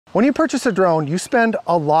When you purchase a drone, you spend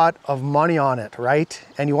a lot of money on it, right?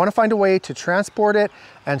 And you want to find a way to transport it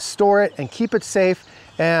and store it and keep it safe.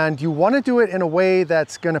 And you want to do it in a way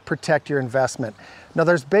that's going to protect your investment. Now,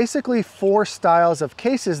 there's basically 4 styles of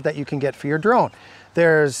cases that you can get for your drone.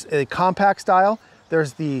 There's a compact style,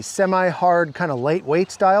 there's the semi-hard kind of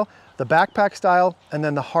lightweight style, the backpack style, and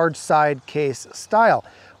then the hard side case style.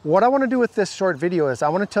 What I want to do with this short video is I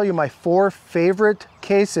want to tell you my 4 favorite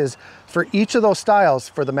cases for each of those styles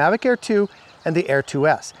for the Mavic Air 2 and the Air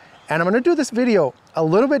 2S. And I'm going to do this video a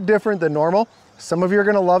little bit different than normal. Some of you are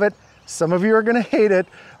going to love it, some of you are going to hate it,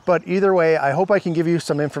 but either way, I hope I can give you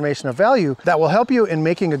some information of value that will help you in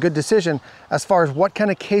making a good decision as far as what kind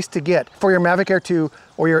of case to get for your Mavic Air 2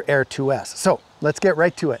 or your Air 2S. So let's get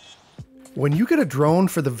right to it. When you get a drone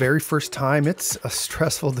for the very first time, it's a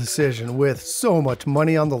stressful decision with so much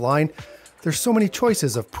money on the line. There's so many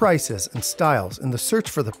choices of prices and styles, and the search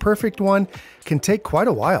for the perfect one can take quite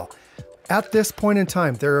a while. At this point in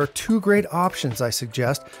time, there are 2 great options I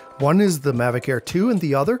suggest. One is the Mavic Air 2 and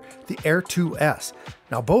the other, the Air 2S.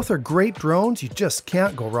 Now, both are great drones, you just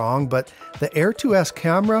can't go wrong, but the Air 2S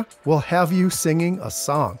camera will have you singing a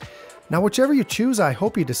song. Now, whichever you choose, I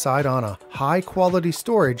hope you decide on a high quality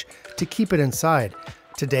storage to keep it inside.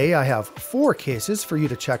 Today, I have 4 cases for you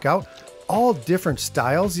to check out, all different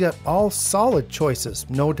styles, yet all solid choices,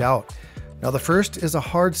 no doubt. Now, the first is a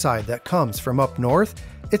hard side that comes from up north.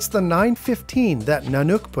 It's the 915 that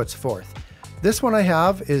Nanook puts forth. This one I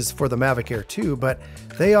have is for the Mavic Air 2, but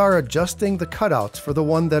they are adjusting the cutouts for the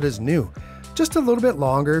one that is new. Just a little bit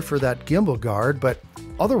longer for that gimbal guard, but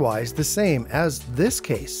otherwise the same as this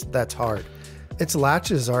case that's hard. Its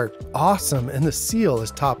latches are awesome and the seal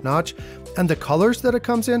is top notch, and the colors that it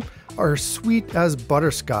comes in are sweet as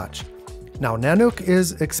butterscotch. Now, Nanook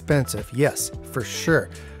is expensive, yes, for sure,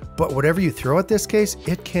 but whatever you throw at this case,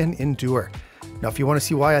 it can endure. Now, if you want to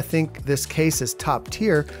see why I think this case is top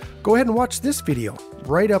tier, go ahead and watch this video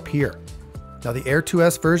right up here. Now, the Air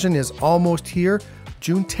 2S version is almost here.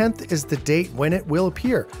 June 10th is the date when it will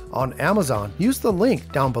appear on Amazon. Use the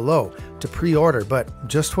link down below to pre-order, but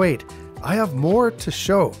just wait, I have more to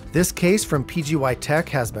show. This case from PGY Tech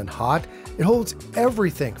has been hot. It holds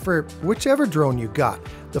everything for whichever drone you got.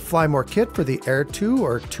 The Fly More kit for the Air 2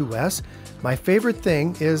 or 2S. My favorite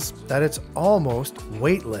thing is that it's almost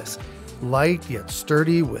weightless. Light yet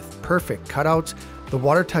sturdy with perfect cutouts. The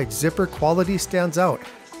watertight zipper quality stands out.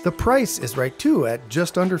 The price is right too at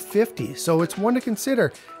just under $50, so it's one to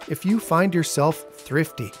consider if you find yourself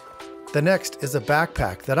thrifty. The next is a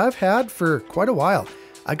backpack that I've had for quite a while.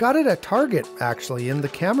 I got it at Target actually in the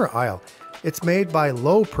camera aisle. It's made by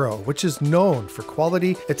Lowpro, which is known for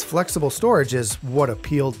quality. Its flexible storage is what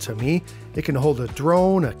appealed to me. It can hold a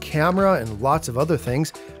drone, a camera, and lots of other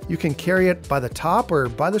things. You can carry it by the top or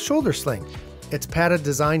by the shoulder sling. Its padded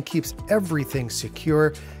design keeps everything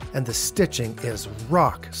secure, and the stitching is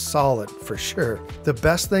rock solid for sure. The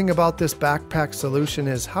best thing about this backpack solution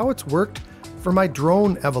is how it's worked for my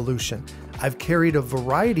drone evolution. I've carried a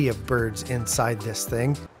variety of birds inside this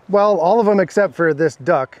thing. Well, all of them except for this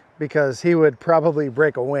duck, because he would probably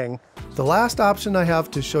break a wing. The last option I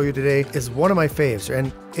have to show you today is one of my faves,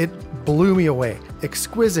 and it blew me away.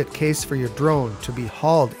 Exquisite case for your drone to be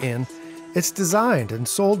hauled in. It's designed and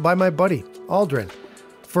sold by my buddy, Aldrin.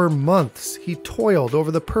 For months, he toiled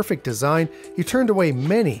over the perfect design. He turned away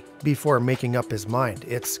many before making up his mind.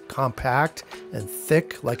 It's compact and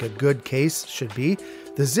thick like a good case should be.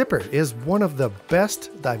 The zipper is one of the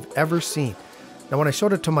best I've ever seen. Now, when I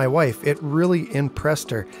showed it to my wife, it really impressed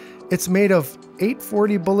her. It's made of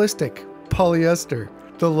 840 ballistic polyester.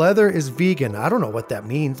 The leather is vegan. I don't know what that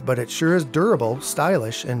means, but it sure is durable,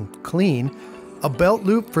 stylish, and clean. A belt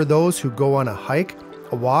loop for those who go on a hike,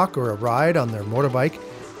 a walk, or a ride on their motorbike.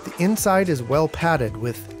 The inside is well padded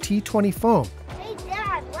with T20 foam. Hey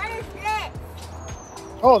Dad, what is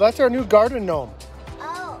this? Oh, that's our new garden gnome.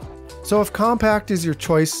 Oh. So if compact is your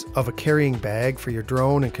choice of a carrying bag for your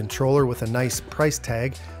drone and controller with a nice price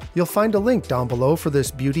tag, you'll find a link down below for this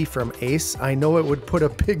beauty from Ace. I know it would put a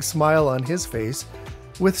big smile on his face.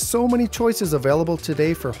 With so many choices available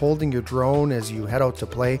today for holding your drone as you head out to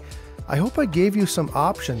play, I hope I gave you some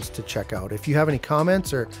options to check out. If you have any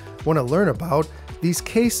comments or want to learn about these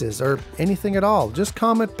cases or anything at all, just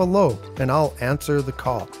comment below and I'll answer the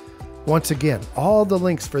call. Once again, all the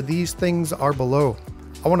links for these things are below.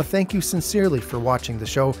 I want to thank you sincerely for watching the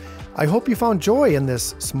show. I hope you found joy in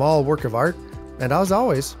this small work of art. And as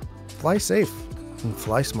always, fly safe and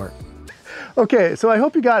fly smart. Okay, so I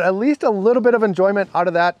hope you got at least a little bit of enjoyment out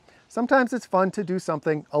of that. Sometimes it's fun to do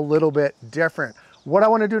something a little bit different. What I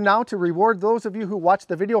want to do now to reward those of you who watch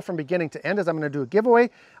the video from beginning to end is I'm going to do a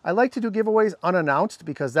giveaway. I like to do giveaways unannounced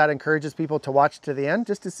because that encourages people to watch to the end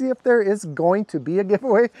just to see if there is going to be a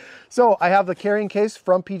giveaway. So I have the carrying case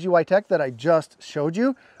from PGY Tech that I just showed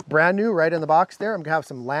you, brand new right in the box there. I'm going to have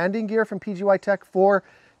some landing gear from PGY Tech for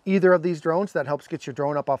either of these drones that helps get your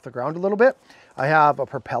drone up off the ground a little bit. I have a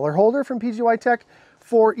propeller holder from PGY Tech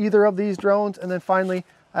for either of these drones. And then finally,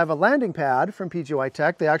 I have a landing pad from PGY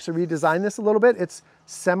Tech. They actually redesigned this a little bit. It's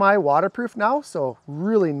semi-waterproof now, so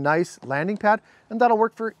really nice landing pad, and that'll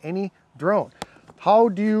work for any drone. How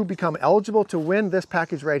do you become eligible to win this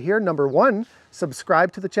package right here? Number one,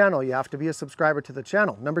 subscribe to the channel. You have to be a subscriber to the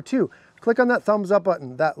channel. Number two, click on that thumbs up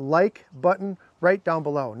button, that like button right down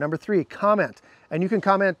below. Number three, comment, and you can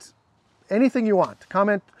comment anything you want.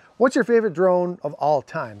 Comment, what's your favorite drone of all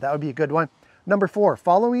time? That would be a good one. Number four,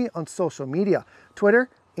 follow me on social media, Twitter,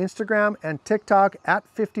 Instagram, and TikTok at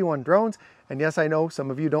 51drones. And yes, I know some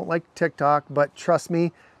of you don't like TikTok, but trust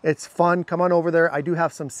me, it's fun. Come on over there. I do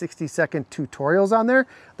have some 60-second tutorials on there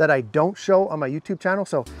that I don't show on my YouTube channel.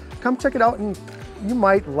 So come check it out and you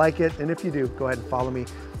might like it. And if you do, go ahead and follow me.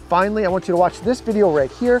 Finally, I want you to watch this video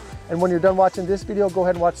right here. And when you're done watching this video, go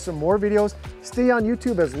ahead and watch some more videos. Stay on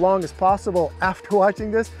YouTube as long as possible after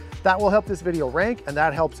watching this. That will help this video rank, and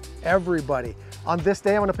that helps everybody. On this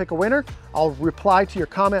day, I'm gonna pick a winner. I'll reply to your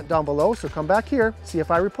comment down below, so come back here, see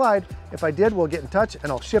if I replied. If I did, we'll get in touch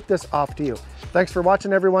and I'll ship this off to you. Thanks for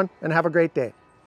watching, everyone, and have a great day.